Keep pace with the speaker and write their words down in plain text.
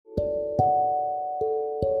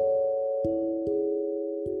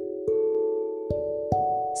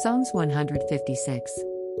Psalms 156.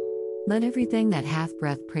 Let everything that hath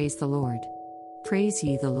breath praise the Lord. Praise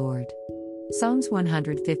ye the Lord. Psalms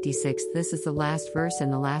 156. This is the last verse in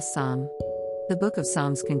the last psalm. The book of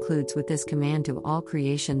Psalms concludes with this command to all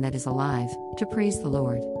creation that is alive, to praise the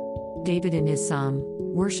Lord. David in his psalm,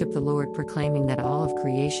 worshiped the Lord, proclaiming that all of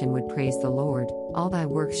creation would praise the Lord. All thy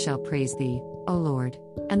works shall praise thee, O Lord,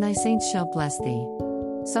 and thy saints shall bless thee.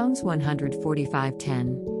 Psalms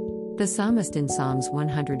 145:10. The psalmist in Psalms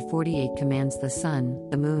 148 commands the sun,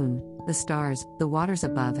 the moon, the stars, the waters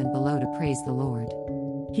above and below to praise the Lord.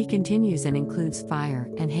 He continues and includes fire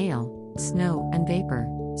and hail, snow and vapor,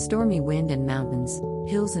 stormy wind and mountains,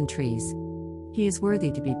 hills and trees. He is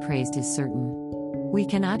worthy to be praised is certain. We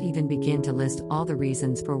cannot even begin to list all the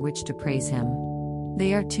reasons for which to praise him.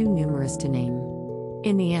 They are too numerous to name.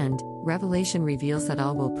 In the end, Revelation reveals that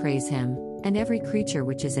all will praise him, and every creature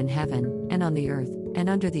which is in heaven, and on the earth, and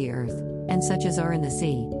under the earth, and such as are in the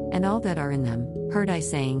sea, and all that are in them, heard I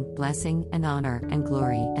saying, Blessing, and honor, and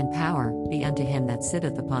glory, and power, be unto him that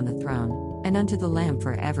sitteth upon the throne, and unto the Lamb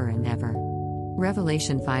for ever and ever.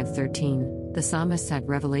 Revelation 5:13. The psalmist had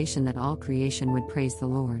revelation that all creation would praise the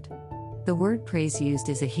Lord. The word praise used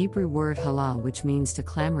is a Hebrew word halal, which means to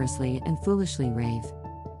clamorously and foolishly rave.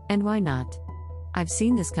 And why not? I've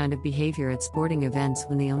seen this kind of behavior at sporting events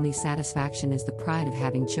when the only satisfaction is the pride of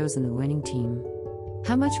having chosen the winning team.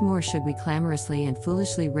 How much more should we clamorously and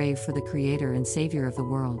foolishly rave for the Creator and Savior of the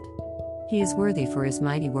world? He is worthy for his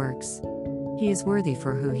mighty works. He is worthy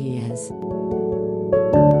for who he is.